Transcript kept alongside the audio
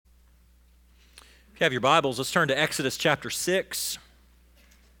If you have your Bibles, let's turn to Exodus chapter 6.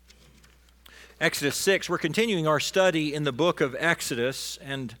 Exodus 6, we're continuing our study in the book of Exodus,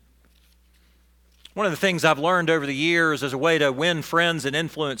 and one of the things I've learned over the years as a way to win friends and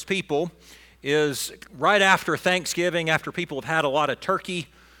influence people is right after Thanksgiving, after people have had a lot of turkey,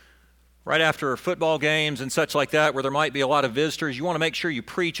 right after football games and such like that, where there might be a lot of visitors, you want to make sure you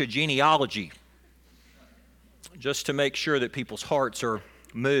preach a genealogy, just to make sure that people's hearts are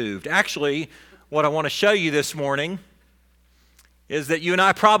moved. Actually, what I want to show you this morning is that you and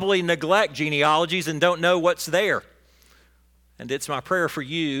I probably neglect genealogies and don't know what's there. And it's my prayer for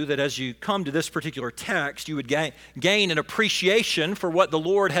you that as you come to this particular text, you would gain an appreciation for what the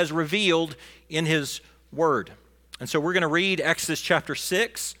Lord has revealed in His Word. And so we're going to read Exodus chapter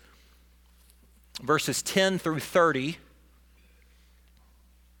 6, verses 10 through 30.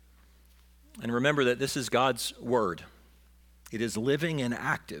 And remember that this is God's Word. It is living and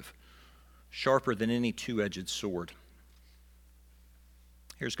active, sharper than any two-edged sword.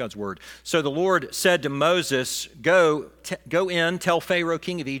 Here's God's word. So the Lord said to Moses, Go in, tell Pharaoh,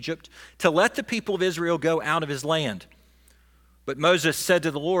 king of Egypt, to let the people of Israel go out of his land. But Moses said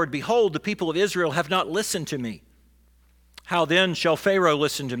to the Lord, Behold, the people of Israel have not listened to me. How then shall Pharaoh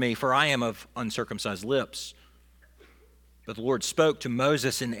listen to me, for I am of uncircumcised lips? But the Lord spoke to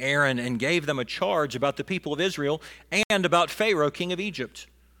Moses and Aaron and gave them a charge about the people of Israel and about Pharaoh, king of Egypt,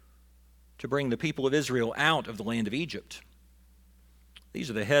 to bring the people of Israel out of the land of Egypt. These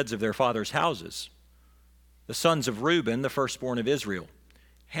are the heads of their fathers' houses. The sons of Reuben, the firstborn of Israel: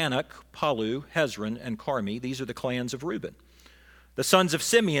 Hanok, Palu, Hezron, and Carmi. These are the clans of Reuben. The sons of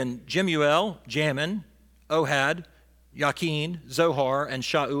Simeon: Jemuel, Jamin, Ohad, Yakin, Zohar, and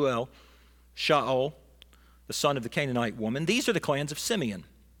Shaul, the son of the Canaanite woman. These are the clans of Simeon.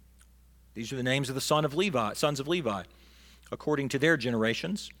 These are the names of the sons of Levi, according to their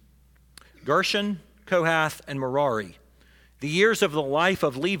generations: Gershon, Kohath, and Merari. The years of the life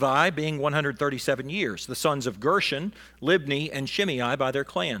of Levi being 137 years. The sons of Gershon, Libni, and Shimei by their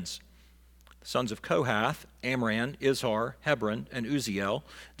clans. The sons of Kohath, Amram, Izhar, Hebron, and Uzziel.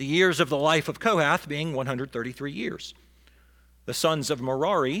 The years of the life of Kohath being 133 years. The sons of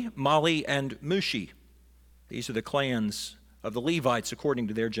Merari, Mali, and Mushi. These are the clans of the Levites according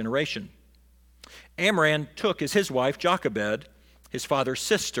to their generation. Amram took as his wife Jochebed, his father's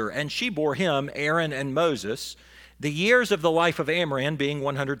sister, and she bore him Aaron and Moses, the years of the life of Amram being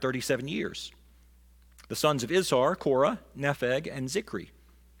 137 years. The sons of Izhar, Korah, Nepheg, and Zikri.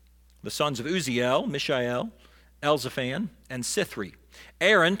 The sons of Uzziel, Mishael, Elzaphan, and Sithri.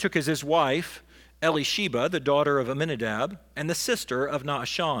 Aaron took as his wife Elisheba, the daughter of Amminadab, and the sister of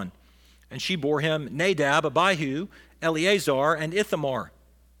Naashon, and she bore him Nadab, Abihu, Eleazar, and Ithamar.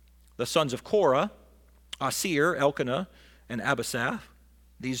 The sons of Korah, Asir, Elkanah, and Abasaph.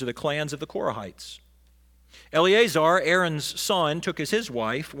 These are the clans of the Korahites. Eleazar, Aaron's son, took as his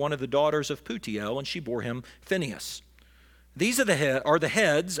wife one of the daughters of Putiel, and she bore him Phinehas. These are the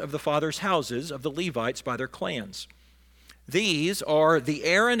heads of the fathers' houses of the Levites by their clans. These are the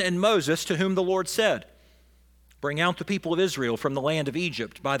Aaron and Moses to whom the Lord said, Bring out the people of Israel from the land of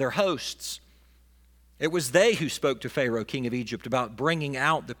Egypt by their hosts. It was they who spoke to Pharaoh, king of Egypt, about bringing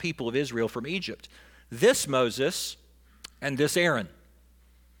out the people of Israel from Egypt. This Moses and this Aaron.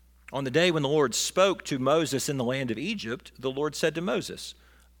 On the day when the Lord spoke to Moses in the land of Egypt, the Lord said to Moses,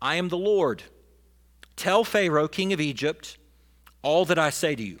 I am the Lord. Tell Pharaoh, king of Egypt, all that I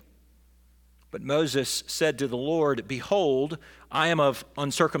say to you. But Moses said to the Lord, Behold, I am of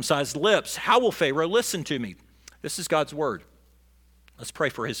uncircumcised lips. How will Pharaoh listen to me? This is God's word. Let's pray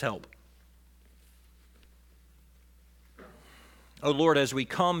for his help. Oh Lord, as we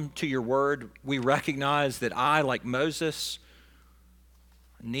come to your word, we recognize that I, like Moses,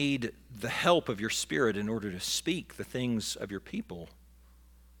 need the help of your Spirit in order to speak the things of your people.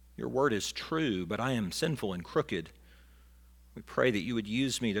 Your word is true, but I am sinful and crooked. We pray that you would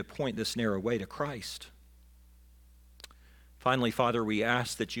use me to point this narrow way to Christ. Finally, Father, we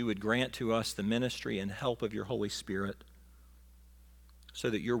ask that you would grant to us the ministry and help of your Holy Spirit so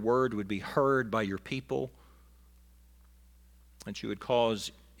that your word would be heard by your people, and you would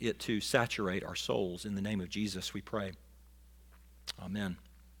cause it to saturate our souls. In the name of Jesus, we pray. Amen.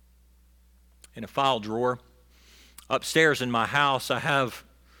 In a file drawer upstairs in my house, I have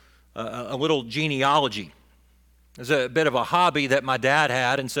a little genealogy. It's a bit of a hobby that my dad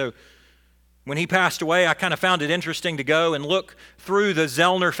had, and so when he passed away, I kind of found it interesting to go and look through the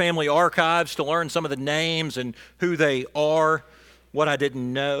Zellner family archives to learn some of the names and who they are, what I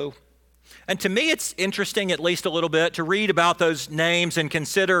didn't know. And to me, it's interesting, at least a little bit, to read about those names and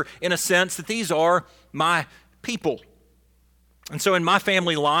consider, in a sense, that these are my people. And so in my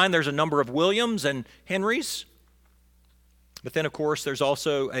family line, there's a number of Williams and Henrys. But then, of course, there's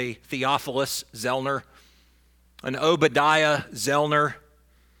also a Theophilus Zellner, an Obadiah Zellner,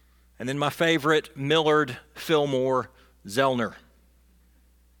 and then my favorite, Millard Fillmore Zellner.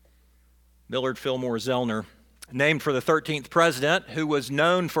 Millard Fillmore Zellner, named for the 13th president, who was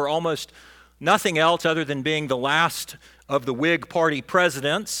known for almost nothing else other than being the last of the Whig Party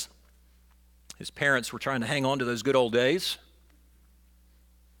presidents. His parents were trying to hang on to those good old days.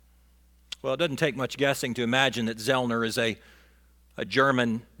 Well, it doesn't take much guessing to imagine that Zellner is a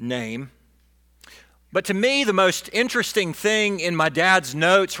German name. But to me, the most interesting thing in my dad's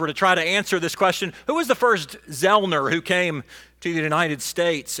notes were to try to answer this question: who was the first Zellner who came to the United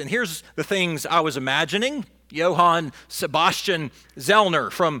States? And here's the things I was imagining. Johann Sebastian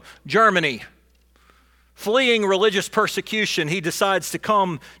Zellner from Germany. Fleeing religious persecution, he decides to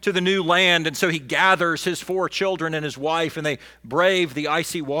come to the new land, and so he gathers his 4 children and his wife, and they brave the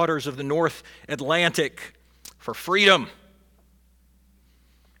icy waters of the North Atlantic for freedom.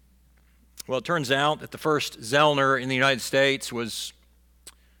 Well, it turns out that the first Zellner in the United States was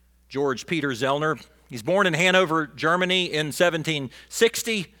George Peter Zellner. He's born in Hanover, Germany in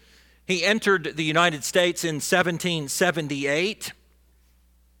 1760. He entered the United States in 1778.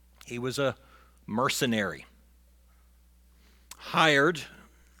 He was a mercenary, hired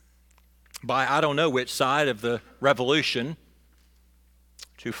by I don't know which side of the revolution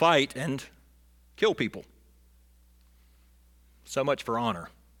to fight and kill people. So much for honor.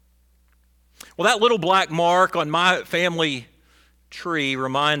 Well, that little black mark on my family tree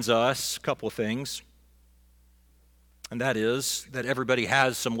reminds us a couple of things. And that is that everybody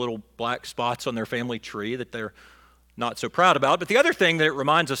has some little black spots on their family tree that they're not so proud about. But the other thing that it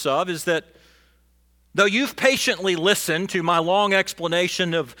reminds us of is that though you've patiently listened to my long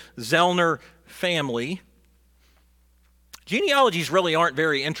explanation of Zellner family, genealogies really aren't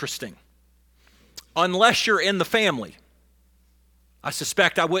very interesting unless you're in the family. I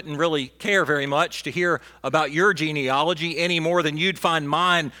suspect I wouldn't really care very much to hear about your genealogy any more than you'd find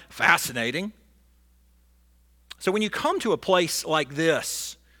mine fascinating. So when you come to a place like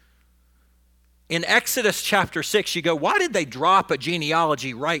this, in Exodus chapter 6, you go, why did they drop a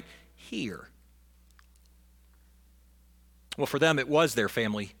genealogy right here? Well, for them, it was their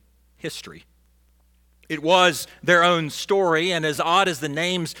family history. It was their own story, and as odd as the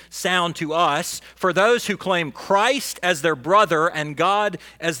names sound to us, for those who claim Christ as their brother and God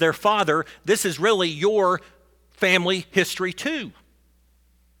as their father, this is really your family history too.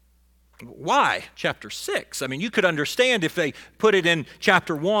 Why chapter 6? I mean, you could understand if they put it in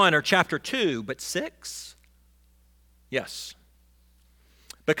chapter 1 or chapter 2, but 6? Yes.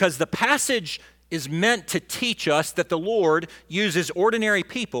 Because the passage is meant to teach us that the Lord uses ordinary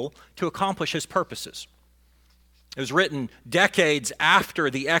people to accomplish his purposes. It was written decades after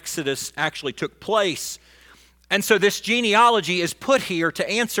the Exodus actually took place. And so this genealogy is put here to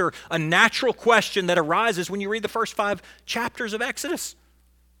answer a natural question that arises when you read the first 5 chapters of Exodus.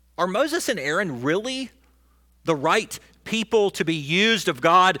 Are Moses and Aaron really the right people to be used of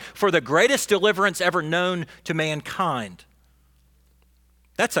God for the greatest deliverance ever known to mankind?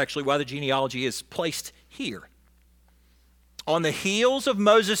 That's actually why the genealogy is placed here. On the heels of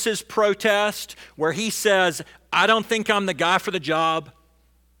Moses' protest, where he says, I don't think I'm the guy for the job.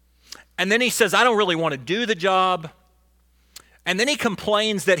 And then he says, I don't really want to do the job. And then he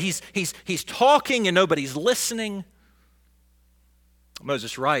complains that he's talking and nobody's listening.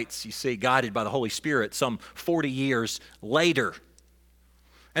 Moses writes, you see, guided by the Holy Spirit some 40 years later.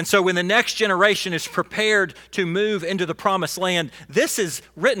 And so when the next generation is prepared to move into the promised land, this is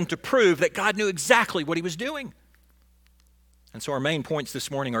written to prove that God knew exactly what he was doing. And so our main points this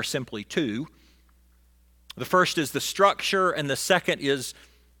morning are simply 2. The first is the structure, and the second is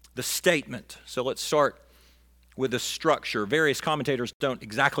the statement. So let's start with the structure. Various commentators don't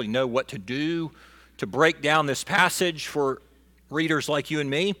exactly know what to do to break down this passage for readers like you and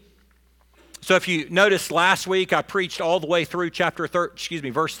me. So if you noticed last week, I preached all the way through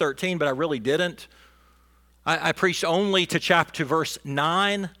verse 13, but I really didn't. I preached only to verse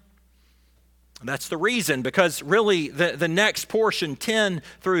 9. That's the reason, because really the next portion, 10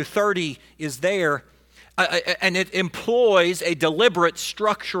 through 30, is there, and it employs a deliberate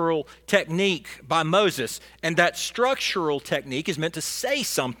structural technique by Moses. And that structural technique is meant to say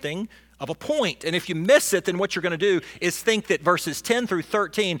something of a point. And if you miss it, then what you're going to do is think that verses 10 through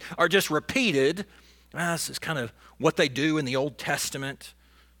 13 are just repeated. This is kind of what they do in the Old Testament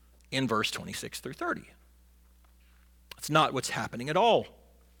in verse 26 through 30. It's not what's happening at all.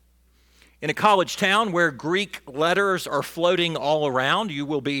 In a college town where Greek letters are floating all around, you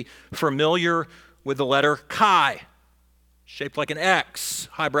will be familiar with the letter chi. shaped like an X.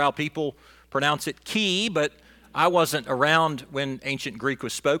 Highbrow people pronounce it key, but I wasn't around when ancient Greek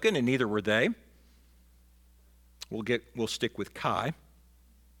was spoken, and neither were they. We'll stick with chi.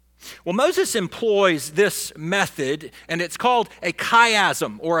 Well, Moses employs this method, and it's called a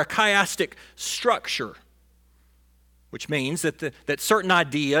chiasm, or a chiastic structure, which means that certain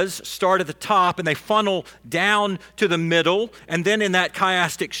ideas start at the top and they funnel down to the middle, and then in that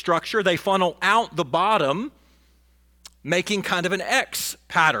chiastic structure, they funnel out the bottom, making kind of an X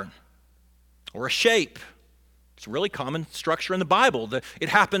pattern or a shape. It's a really common structure in the Bible. It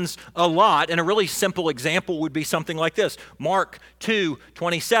happens a lot, and a really simple example would be something like this. Mark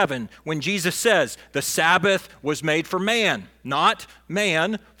 2:27, when Jesus says, the Sabbath was made for man, not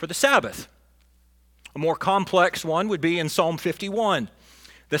man for the Sabbath. A more complex one would be in Psalm 51.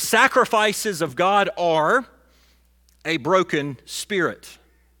 The sacrifices of God are a broken spirit,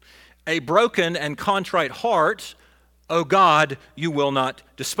 a broken and contrite heart, O God, you will not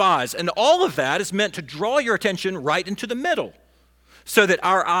despise. And all of that is meant to draw your attention right into the middle so that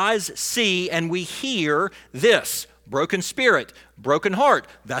our eyes see and we hear this: broken spirit, broken heart.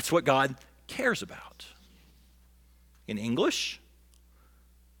 That's what God cares about. In English,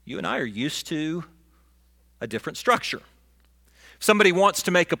 you and I are used to a different structure. If somebody wants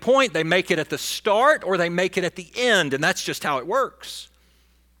to make a point, they make it at the start or they make it at the end, and that's just how it works.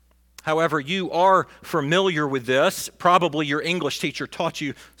 However, you are familiar with this. Probably your English teacher taught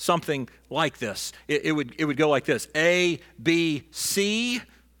you something like this. It would go like this: A, B, C,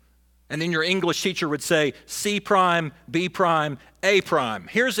 and then your English teacher would say C prime, B prime, A prime.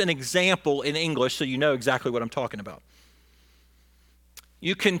 Here's an example in English so you know exactly what I'm talking about.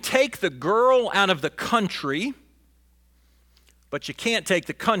 You can take the girl out of the country, but you can't take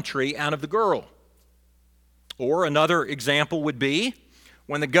the country out of the girl. Or another example would be,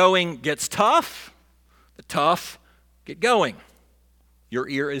 when the going gets tough, the tough get going. Your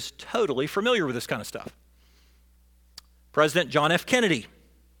ear is totally familiar with this kind of stuff. President John F. Kennedy: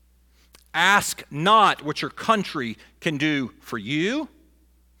 ask not what your country can do for you,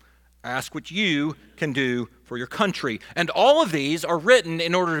 ask what you can do for your country. And all of these are written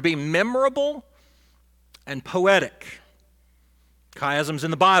in order to be memorable and poetic. Chiasms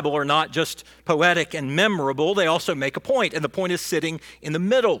in the Bible are not just poetic and memorable, they also make a point, and the point is sitting in the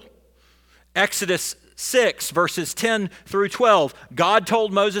middle. Exodus 6, verses 10 through 12. God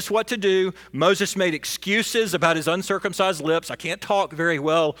told Moses what to do. Moses made excuses about his uncircumcised lips. I can't talk very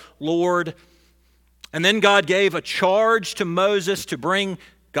well, Lord. And then God gave a charge to Moses to bring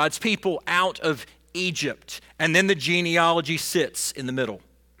God's people out of Egypt. And then the genealogy sits in the middle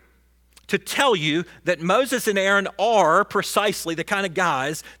to tell you that Moses and Aaron are precisely the kind of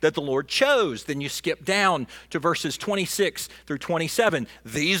guys that the Lord chose. Then you skip down to verses 26 through 27.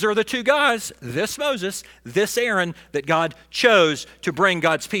 These are the two guys, this Moses, this Aaron, that God chose to bring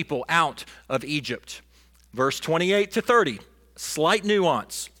God's people out of Egypt. Verse 28 to 30, slight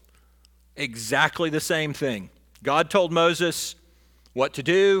nuance, exactly the same thing. God told Moses what to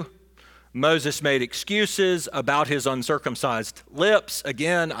do. Moses made excuses about his uncircumcised lips.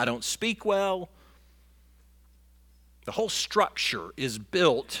 Again, I don't speak well. The whole structure is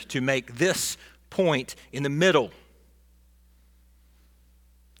built to make this point in the middle.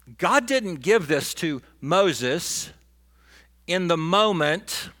 God didn't give this to Moses in the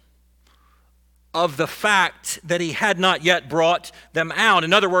moment of the fact that he had not yet brought them out.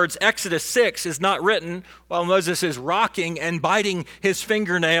 In other words, Exodus 6 is not written while Moses is rocking and biting his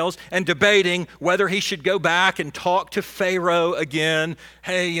fingernails and debating whether he should go back and talk to Pharaoh again.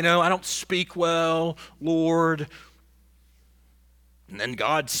 Hey, I don't speak well, Lord. And then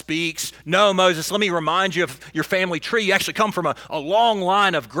God speaks. No, Moses, let me remind you of your family tree. You actually come from a long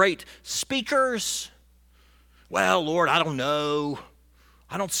line of great speakers. Well, Lord, I don't know.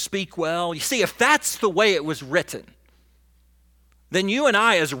 I don't speak well. You see, if that's the way it was written, then you and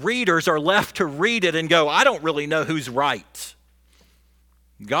I as readers are left to read it and go, I don't really know who's right,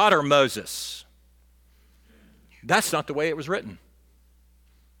 God or Moses. That's not the way it was written.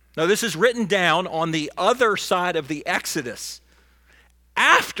 No, this is written down on the other side of the Exodus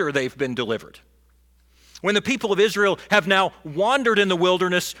after they've been delivered. When the people of Israel have now wandered in the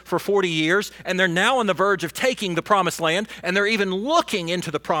wilderness for 40 years, and they're now on the verge of taking the promised land, and they're even looking into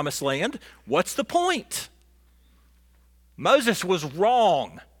the promised land, what's the point? Moses was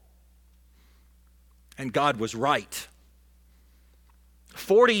wrong, and God was right.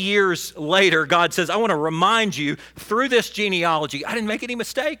 40 years later, God says, I want to remind you through this genealogy, I didn't make any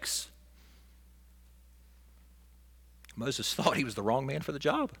mistakes. Moses thought he was the wrong man for the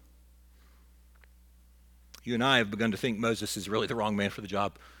job. You and I have begun to think Moses is really the wrong man for the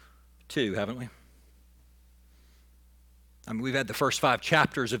job too, haven't we? I mean, we've had the first 5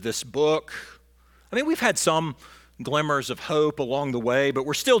 chapters of this book. I mean, we've had some glimmers of hope along the way, but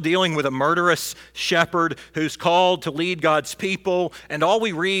we're still dealing with a murderous shepherd who's called to lead God's people, and all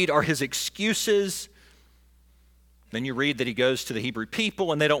we read are his excuses. Then you read that he goes to the Hebrew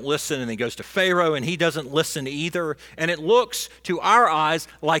people and they don't listen, and he goes to Pharaoh and he doesn't listen either. And it looks to our eyes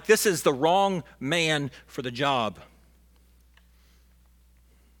like this is the wrong man for the job.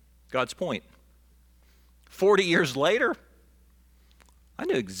 God's point. 40 years later, I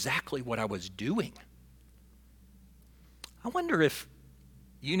knew exactly what I was doing. I wonder if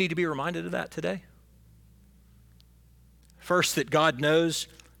you need to be reminded of that today. First, that God knows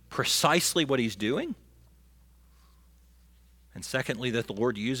precisely what he's doing. And secondly, that the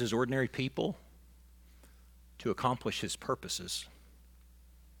Lord uses ordinary people to accomplish his purposes.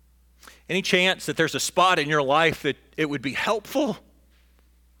 Any chance that there's a spot in your life that it would be helpful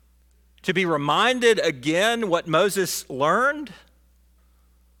to be reminded again what Moses learned?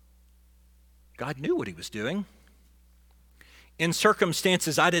 God knew what he was doing. In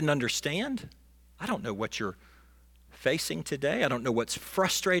circumstances I didn't understand. I don't know what you're facing today. I don't know what's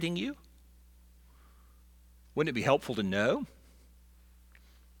frustrating you. Wouldn't it be helpful to know?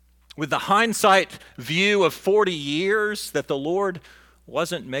 With the hindsight view of 40 years, that the Lord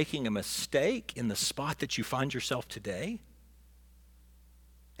wasn't making a mistake in the spot that you find yourself today?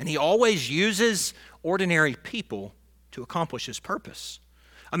 And he always uses ordinary people to accomplish his purpose.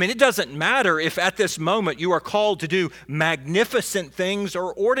 I mean, it doesn't matter if at this moment you are called to do magnificent things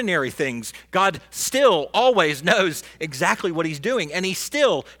or ordinary things. God still always knows exactly what he's doing, and he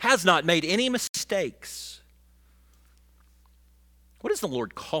still has not made any mistakes. What is the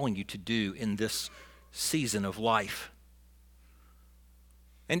Lord calling you to do in this season of life?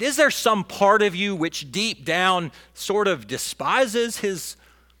 And is there some part of you which deep down sort of despises his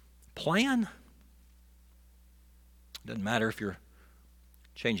plan? It doesn't matter if you're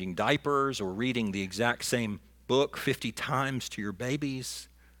changing diapers or reading the exact same book 50 times to your babies.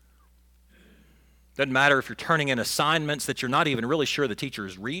 Doesn't matter if you're turning in assignments that you're not even really sure the teacher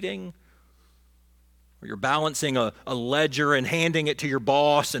is reading, or you're balancing a ledger and handing it to your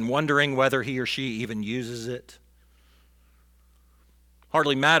boss and wondering whether he or she even uses it.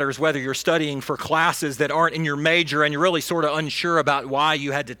 Hardly matters whether you're studying for classes that aren't in your major and you're really sort of unsure about why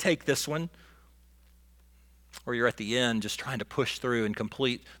you had to take this one, or you're at the end just trying to push through and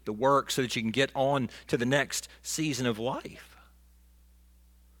complete the work so that you can get on to the next season of life.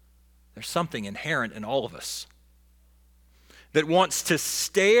 There's something inherent in all of us that wants to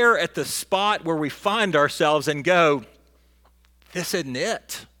stare at the spot where we find ourselves and go, this isn't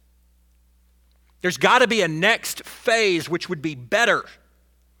it. There's got to be a next phase which would be better.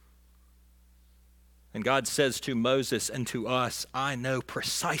 And God says to Moses and to us, I know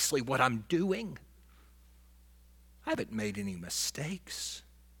precisely what I'm doing. I haven't made any mistakes.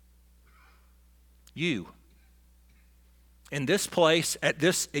 You, in this place, at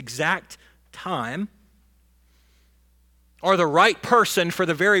this exact time, are the right person for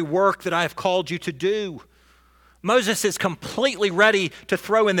the very work that I have called you to do. Moses is completely ready to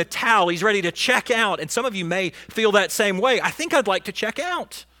throw in the towel. He's ready to check out. And some of you may feel that same way. I think I'd like to check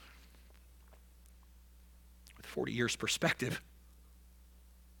out. With 40 years perspective,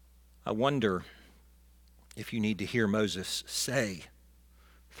 I wonder if you need to hear Moses say,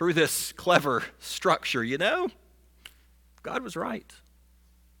 through this clever structure, you know, God was right.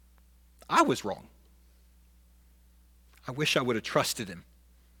 I was wrong. I wish I would have trusted him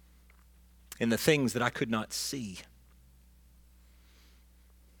in the things that I could not see.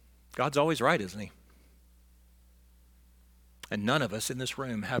 God's always right, isn't he? And none of us in this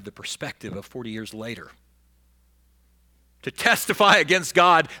room have the perspective of 40 years later to testify against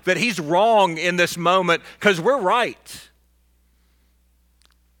God that he's wrong in this moment because we're right.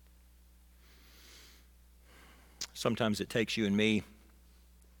 Sometimes it takes you and me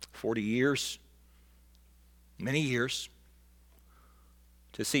 40 years, many years,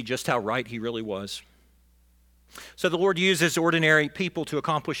 to see just how right he really was. So the Lord uses ordinary people to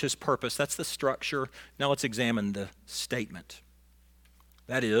accomplish his purpose. That's the structure. Now let's examine the statement.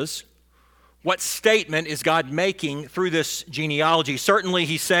 That is, what statement is God making through this genealogy? Certainly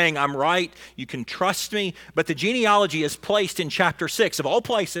he's saying, I'm right, you can trust me, but the genealogy is placed in chapter 6, of all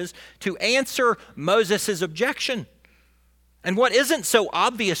places, to answer Moses' objection. And what isn't so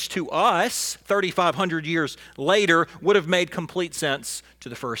obvious to us 3,500 years later would have made complete sense to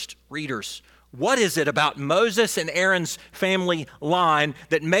the first readers. What is it about Moses and Aaron's family line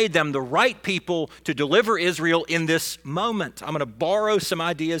that made them the right people to deliver Israel in this moment? I'm going to borrow some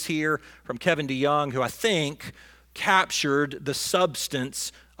ideas here from Kevin DeYoung, who I think captured the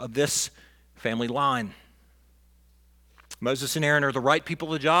substance of this family line. Moses and Aaron are the right people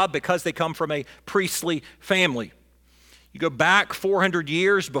for the job because they come from a priestly family. You go back 400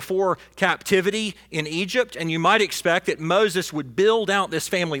 years before captivity in Egypt, and you might expect that Moses would build out this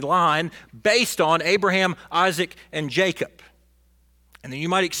family line based on Abraham, Isaac, and Jacob. And then you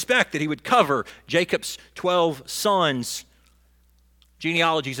might expect that he would cover Jacob's 12 sons.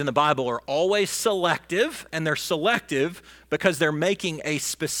 Genealogies in the Bible are always selective, and they're selective because they're making a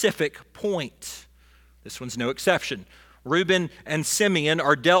specific point. This one's no exception. Reuben and Simeon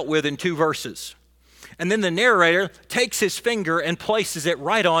are dealt with in 2 verses. And then the narrator takes his finger and places it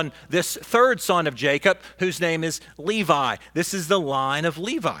right on this third son of Jacob, whose name is Levi. This is the line of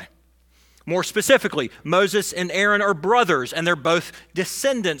Levi. More specifically, Moses and Aaron are brothers, and they're both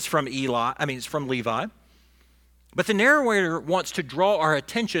descendants from Levi. But the narrator wants to draw our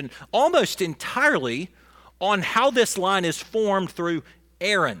attention almost entirely on how this line is formed through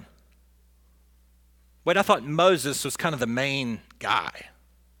Aaron. Wait, I thought Moses was kind of the main guy.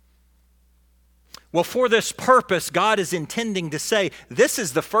 Well, for this purpose, God is intending to say, this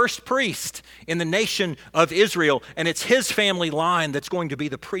is the first priest in the nation of Israel, and it's his family line that's going to be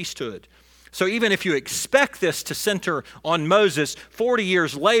the priesthood. So even if you expect this to center on Moses, 40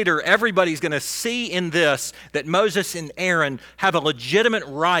 years later, everybody's going to see in this that Moses and Aaron have a legitimate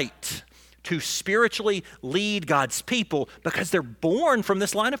right to spiritually lead God's people because they're born from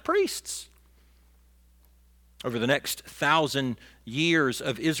this line of priests. Over the next 1,000 years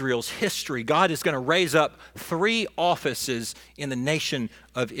of Israel's history, God is going to raise up 3 offices in the nation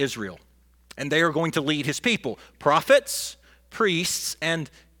of Israel. And they are going to lead his people: prophets, priests,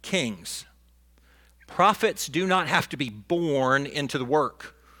 and kings. Prophets do not have to be born into the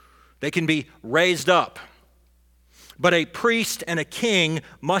work. They can be raised up. But a priest and a king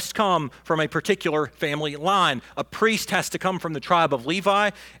must come from a particular family line. A priest has to come from the tribe of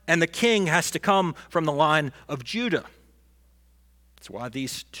Levi, and the king has to come from the line of Judah. That's why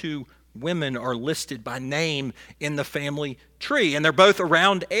these 2 women are listed by name in the family tree, and they're both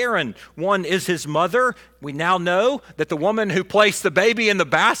around Aaron. One is his mother. We now know that the woman who placed the baby in the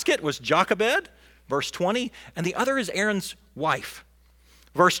basket was Jochebed, verse 20, and the other is Aaron's wife.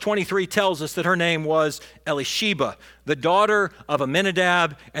 Verse 23 tells us that her name was Elisheba, the daughter of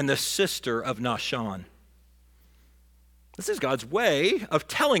Amminadab and the sister of Nahshon. This is God's way of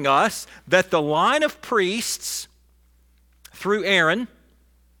telling us that the line of priests through Aaron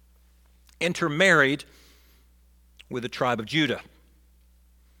intermarried with the tribe of Judah,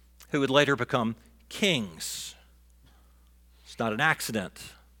 who would later become kings. It's not an accident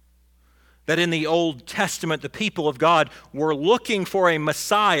that in the Old Testament, the people of God were looking for a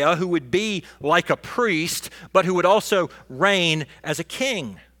Messiah who would be like a priest, but who would also reign as a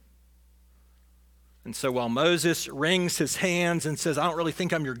king. And so while Moses wrings his hands and says, I don't really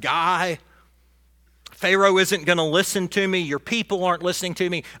think I'm your guy, Pharaoh isn't going to listen to me, your people aren't listening to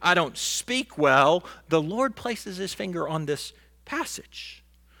me, I don't speak well, the Lord places his finger on this passage,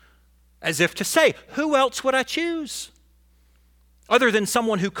 as if to say, who else would I choose? Other than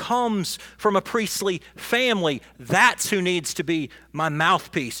someone who comes from a priestly family, that's who needs to be my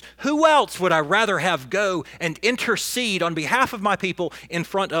mouthpiece. Who else would I rather have go and intercede on behalf of my people in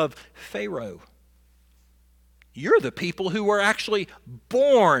front of Pharaoh? You're the people who were actually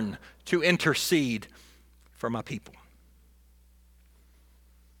born to intercede for my people.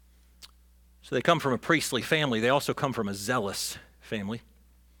 So they come from a priestly family. They also come from a zealous family.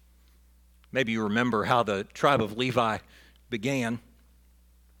 Maybe you remember how the tribe of Levi began.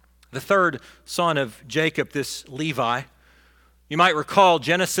 The third son of Jacob, this Levi, you might recall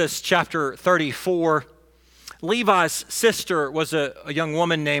Genesis chapter 34. Levi's sister was a young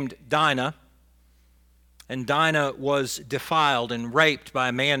woman named Dinah, and Dinah was defiled and raped by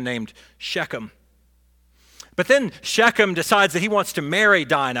a man named Shechem. But then Shechem decides that he wants to marry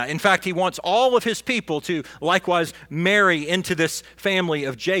Dinah. In fact, he wants all of his people to likewise marry into this family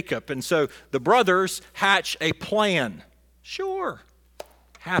of Jacob. And so the brothers hatch a plan. Sure,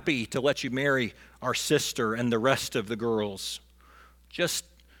 happy to let you marry our sister and the rest of the girls. Just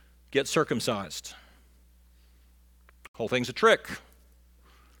get circumcised. Whole thing's a trick.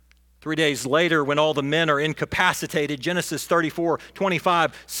 3 days later, when all the men are incapacitated, Genesis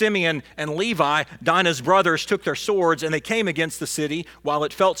 34:25, Simeon and Levi, Dinah's brothers, took their swords and they came against the city while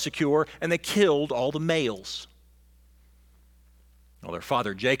it felt secure, and they killed all the males. Well, their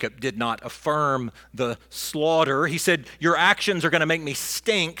father Jacob did not affirm the slaughter. He said, your actions are going to make me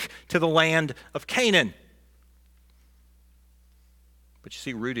stink to the land of Canaan. But you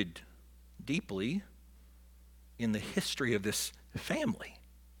see, rooted deeply in the history of this family,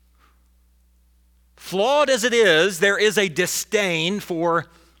 flawed as it is, there is a disdain for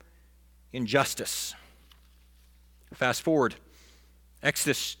injustice. Fast forward,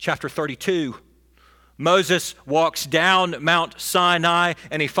 Exodus chapter 32. Moses walks down Mount Sinai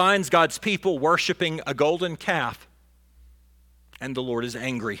and he finds God's people worshiping a golden calf. And the Lord is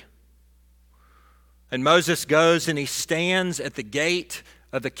angry. And Moses goes and he stands at the gate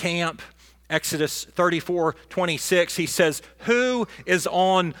of the camp. Exodus 34:26, he says, "Who is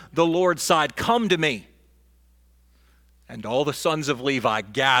on the Lord's side? Come to me." And all the sons of Levi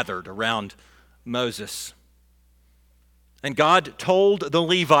gathered around Moses. And God told the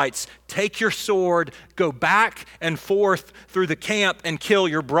Levites, "Take your sword, go back and forth through the camp and kill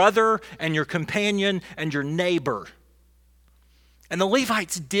your brother and your companion and your neighbor." And the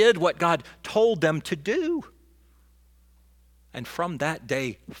Levites did what God told them to do. And from that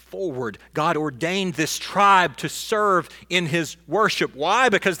day forward, God ordained this tribe to serve in his worship. Why?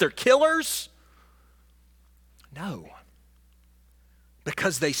 Because they're killers? No.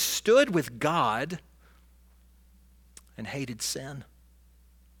 Because they stood with God and hated sin.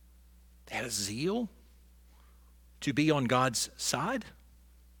 They had a zeal to be on God's side.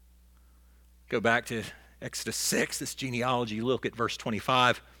 Go back to Exodus 6, this genealogy. Look at verse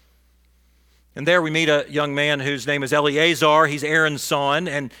 25. And there we meet a young man whose name is Eleazar. He's Aaron's son.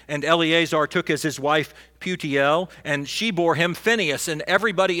 And Eleazar took as his wife Putiel, and she bore him Phinehas. And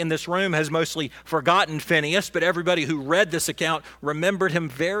everybody in this room has mostly forgotten Phinehas, but everybody who read this account remembered him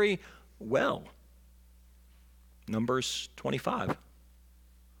very well. Numbers 25.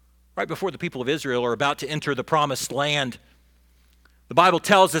 Right before the people of Israel are about to enter the promised land, the Bible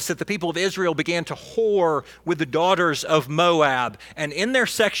tells us that the people of Israel began to whore with the daughters of Moab. And in their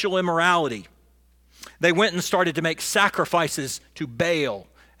sexual immorality, they went and started to make sacrifices to Baal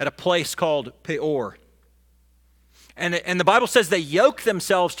at a place called Peor. And the Bible says they yoked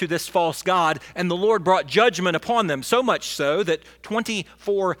themselves to this false god, and the Lord brought judgment upon them, so much so that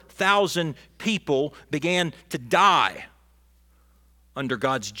 24,000 people began to die under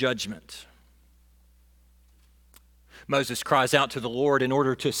God's judgment. Moses cries out to the Lord in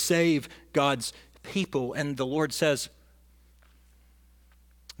order to save God's people, and the Lord says,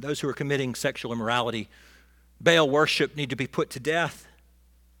 those who are committing sexual immorality, Baal worship, need to be put to death.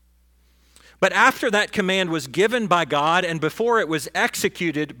 But after that command was given by God and before it was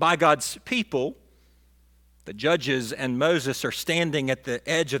executed by God's people, the judges and Moses are standing at the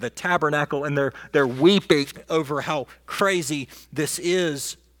edge of the tabernacle and they're weeping over how crazy this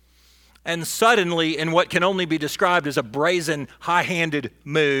is. And suddenly, in what can only be described as a brazen, high-handed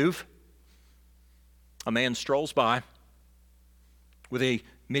move, a man strolls by with a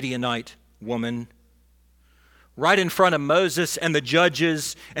Midianite woman right in front of Moses and the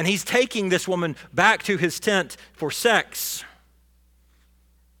judges, and he's taking this woman back to his tent for sex.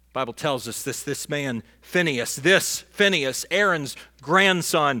 The Bible tells us this man, Phinehas, Aaron's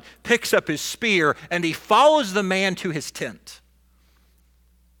grandson, picks up his spear and he follows the man to his tent.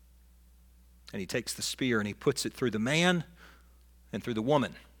 And he takes the spear and he puts it through the man and through the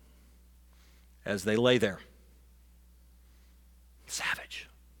woman as they lay there. Savage.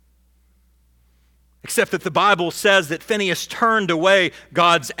 Except that the Bible says that Phinehas turned away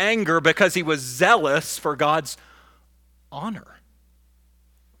God's anger because he was zealous for God's honor.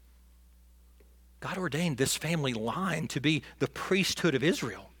 God ordained this family line to be the priesthood of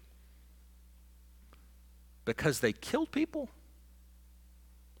Israel because they killed people?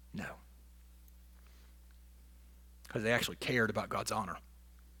 No. Because they actually cared about God's honor.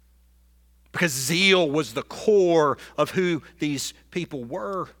 Because zeal was the core of who these people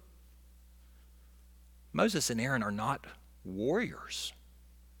were. Moses and Aaron are not warriors,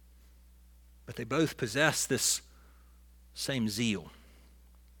 but they both possess this same zeal.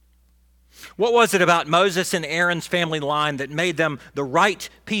 What was it about Moses and Aaron's family line that made them the right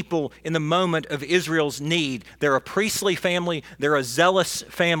people in the moment of Israel's need? They're a priestly family, they're a zealous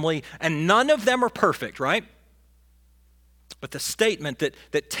family, and none of them are perfect, right? But the statement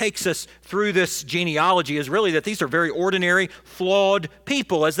that takes us through this genealogy is really that these are very ordinary, flawed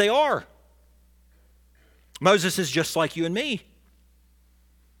people, as they are. Moses is just like you and me.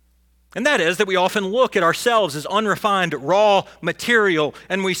 And that is that we often look at ourselves as unrefined, raw material,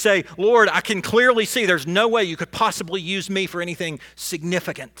 and we say, Lord, I can clearly see there's no way you could possibly use me for anything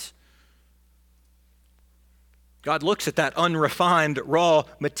significant. God looks at that unrefined, raw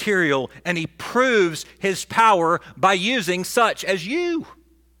material, and he proves his power by using such as you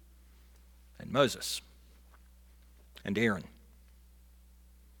and Moses and Aaron.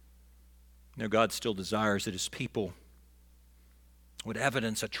 You know, God still desires that his people would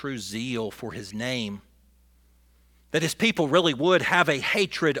evidence a true zeal for his name, that his people really would have a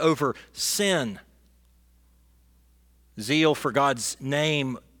hatred over sin. Zeal for God's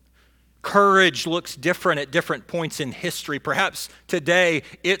name Courage looks different at different points in history. Perhaps today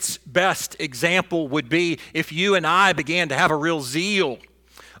its best example would be if you and I began to have a real zeal,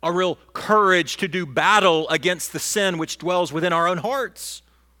 a real courage to do battle against the sin which dwells within our own hearts,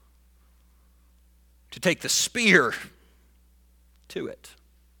 to take the spear to it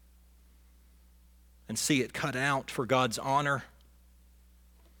and see it cut out for God's honor.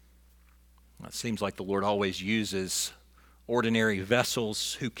 It seems like the Lord always uses ordinary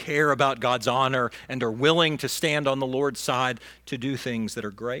vessels who care about God's honor and are willing to stand on the Lord's side to do things that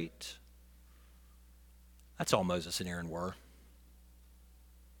are great. That's all Moses and Aaron were.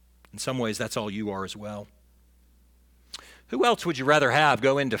 In some ways, that's all you are as well. Who else would you rather have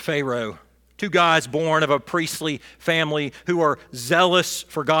go into Pharaoh? Two guys born of a priestly family who are zealous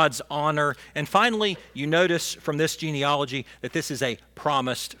for God's honor. And finally, you notice from this genealogy that this is a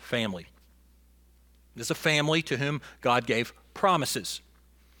promised family. This is a family to whom God gave promises.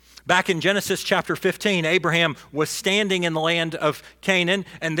 Back in Genesis chapter 15, Abraham was standing in the land of Canaan,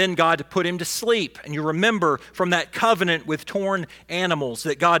 and then God put him to sleep. And you remember from that covenant with torn animals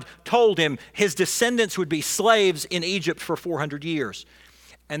that God told him his descendants would be slaves in Egypt for 400 years.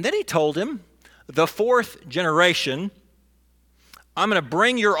 And then he told him, the fourth generation, I'm going to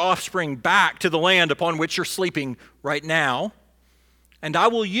bring your offspring back to the land upon which you're sleeping right now. And I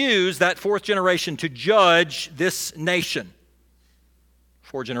will use that fourth generation to judge this nation.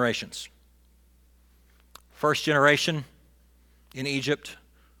 4 generations. First generation in Egypt,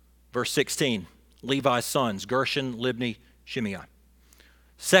 verse 16, Levi's sons, Gershon, Libni, Shimei.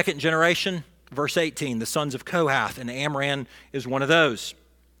 Second generation, verse 18, the sons of Kohath, and Amram is one of those.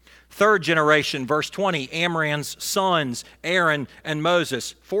 Third generation, verse 20, Amram's sons, Aaron and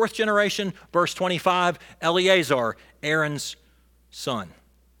Moses. Fourth generation, verse 25, Eleazar, Aaron's son.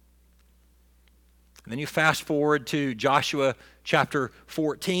 And then you fast forward to Joshua chapter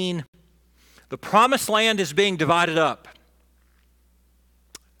 14. The promised land is being divided up.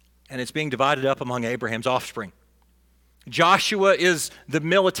 And it's being divided up among Abraham's offspring. Joshua is the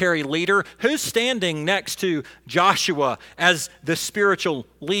military leader. Who's standing next to Joshua as the spiritual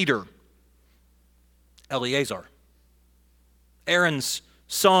leader? Eleazar. Aaron's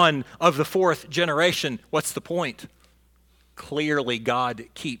son of the fourth generation. What's the point? Clearly, God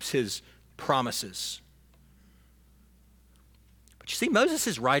keeps his promises. But you see, Moses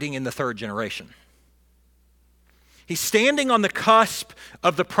is writing in the third generation. He's standing on the cusp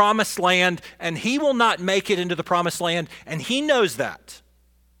of the promised land, and he will not make it into the promised land, and he knows that.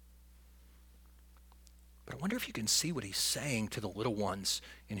 But I wonder if you can see what he's saying to the little ones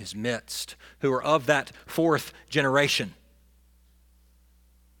in his midst who are of that fourth generation.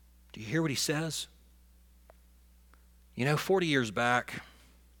 Do you hear what he says? 40 years back,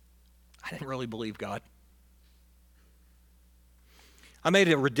 I didn't really believe God. I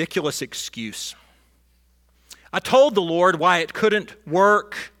made a ridiculous excuse. I told the Lord why it couldn't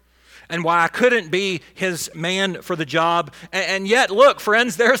work and why I couldn't be his man for the job. And yet, look,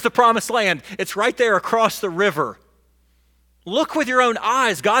 friends, there's the promised land. It's right there across the river. Look with your own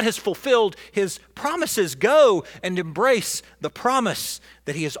eyes. God has fulfilled his promises. Go and embrace the promise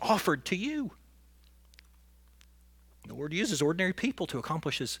that he has offered to you. The Lord uses ordinary people to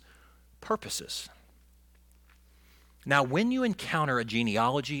accomplish his purposes. Now, when you encounter a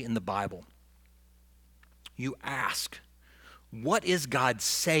genealogy in the Bible, you ask, what is God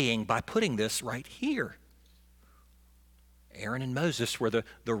saying by putting this right here? Aaron and Moses were the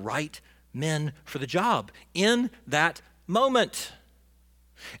right men for the job in that moment.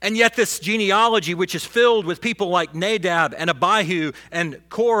 And yet this genealogy, which is filled with people like Nadab and Abihu and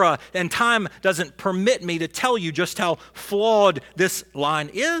Korah, and time doesn't permit me to tell you just how flawed this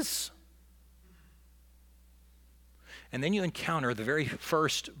line is. And then you encounter the very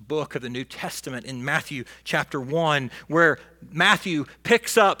first book of the New Testament in Matthew chapter 1, where Matthew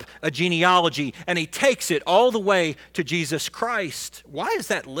picks up a genealogy and he takes it all the way to Jesus Christ. Why is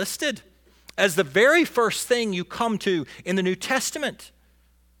that listed as the very first thing you come to in the New Testament?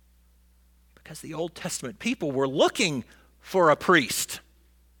 Because the Old Testament people were looking for a priest.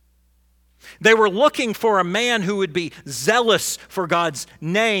 They were looking for a man who would be zealous for God's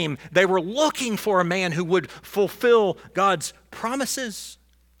name. They were looking for a man who would fulfill God's promises.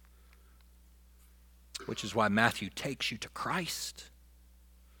 Which is why Matthew takes you to Christ.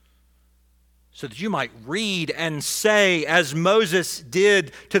 So that you might read and say, as Moses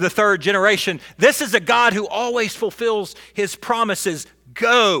did to the third generation, this is a God who always fulfills his promises.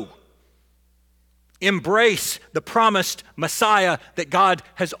 Go. Embrace the promised Messiah that God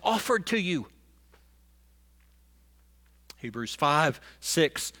has offered to you. Hebrews 5,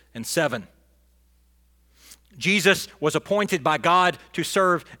 6, and 7. Jesus was appointed by God to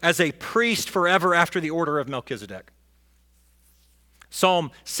serve as a priest forever after the order of Melchizedek.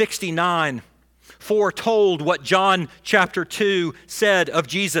 Psalm 69 foretold what John chapter 2 said of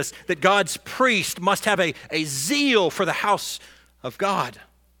Jesus, that God's priest must have a zeal for the house of God.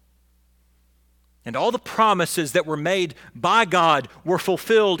 And all the promises that were made by God were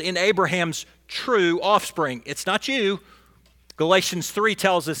fulfilled in Abraham's true offspring. It's not you. Galatians 3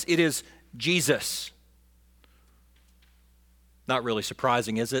 tells us it is Jesus. Not really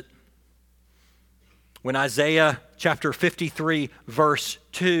surprising, is it? When Isaiah chapter 53 verse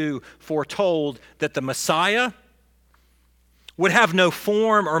 2 foretold that the Messiah would have no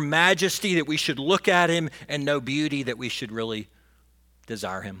form or majesty that we should look at him, and no beauty that we should really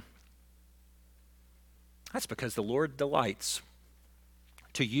desire him. That's because the Lord delights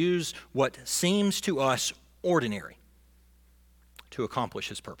to use what seems to us ordinary to accomplish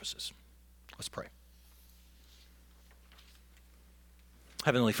his purposes. Let's pray.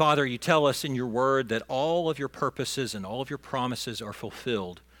 Heavenly Father, you tell us in your word that all of your purposes and all of your promises are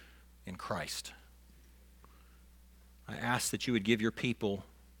fulfilled in Christ. I ask that you would give your people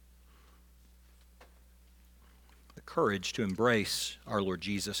the courage to embrace our Lord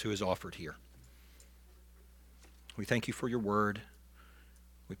Jesus, who is offered here. We thank you for your word.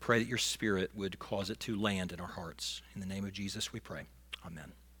 We pray that your Spirit would cause it to land in our hearts. In the name of Jesus we pray.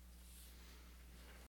 Amen.